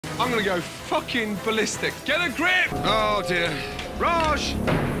I'm gonna go fucking ballistic. Get a grip! Oh, dear. Raj!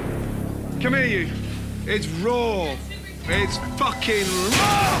 Come here, you. It's raw. It's fucking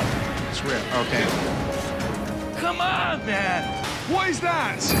raw! It's real, okay. Come on, man! What is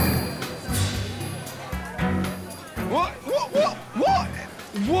that? What?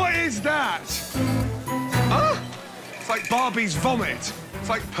 What is that? Huh? It's like Barbie's vomit. It's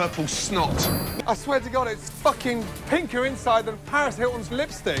like purple snot. I swear to God, it's fucking pinker inside than Paris Hilton's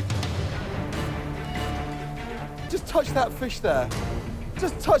lipstick. Just touch that fish there.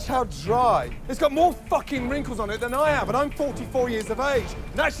 Just touch how dry. It's got more fucking wrinkles on it than I have, and I'm 44 years of age.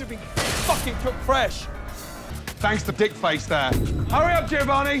 And that should be fucking cooked fresh. Thanks to Dick Face there. Hurry up,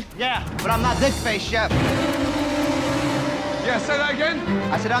 Giovanni. Yeah, but I'm not Dick Face, Chef. Yeah, say that again.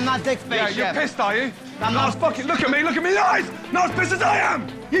 I said I'm not Dick Face, Yeah, Chef. you're pissed, are you? I'm not not. as fucking... Look at me in the eyes! Not as pissed as I am!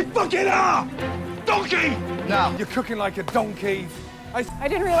 You fucking are! Donkey! No. You're cooking like a donkey. I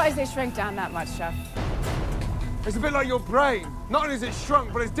didn't realize they shrink down that much, Chef. It's a bit like your brain. Not only is it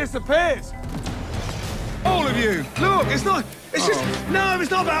shrunk, but it's disappeared. All of you. Look, it's not... It's just... No,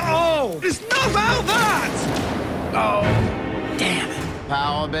 it's not about... Oh! It's not about that! Oh, damn it.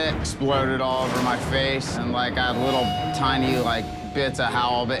 Halibut exploded all over my face, and like I had little tiny bits of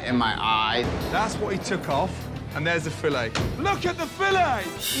halibut in my eye. That's what he took off, and there's the fillet. Look at the fillet!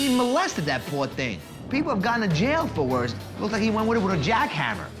 He molested that poor thing. People have gone to jail for worse. Looks like he went with it with a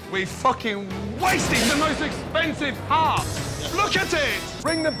jackhammer. We fucking wasted the most expensive heart. Look at it!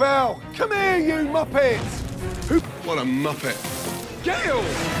 Ring the bell. Come here, you muppets! What a muppet. Gail!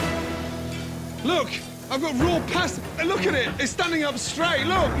 Look, I've got raw pasta. Look at it. It's standing up straight.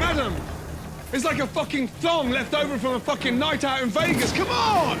 Look, madam. It's like a fucking thong left over from a fucking night out in Vegas. Come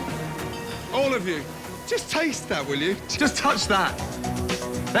on! All of you, just taste that, will you? Just touch that.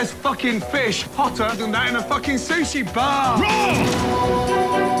 There's fucking fish hotter than that in a fucking sushi bar.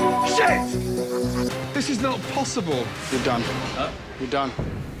 Raw! Shit! This is not possible. You're done. You're done.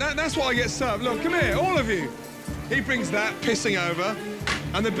 That's what I get served. Look, come here, all of you. He brings that pissing over,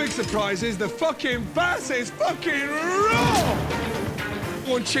 and the big surprise is the fucking bass is fucking raw!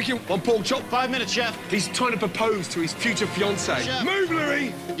 One chicken, one pork chop. 5 minutes, Chef. He's trying to propose to his future fiancée. Chef. Move,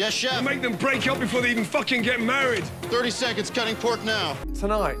 Louis! Yes, Chef. And make them break up before they even fucking get married. 30 seconds, cutting pork now.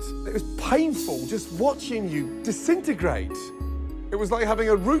 Tonight, it was painful just watching you disintegrate. It was like having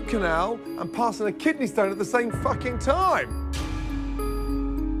a root canal and passing a kidney stone at the same fucking time.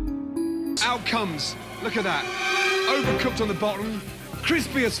 Outcomes. Look at that. Overcooked on the bottom,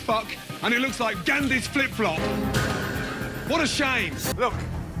 crispy as fuck, and it looks like Gandhi's flip-flop. What a shame. Look,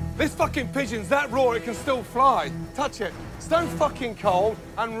 this fucking pigeon's that raw it can still fly. Touch it. Stone fucking cold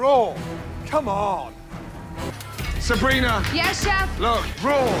and raw. Come on. Sabrina. Yes, Chef? Look,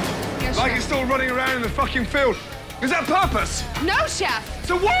 raw. Yes, like Chef. it's still running around in the fucking field. Is that purpose? No, Chef.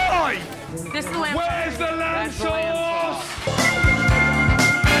 So why? This is the lamb. Where's the lamb That's the lamb sauce?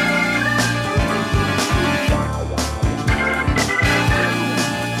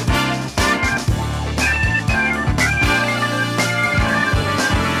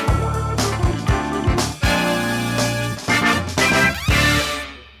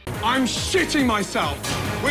 I'm shitting myself.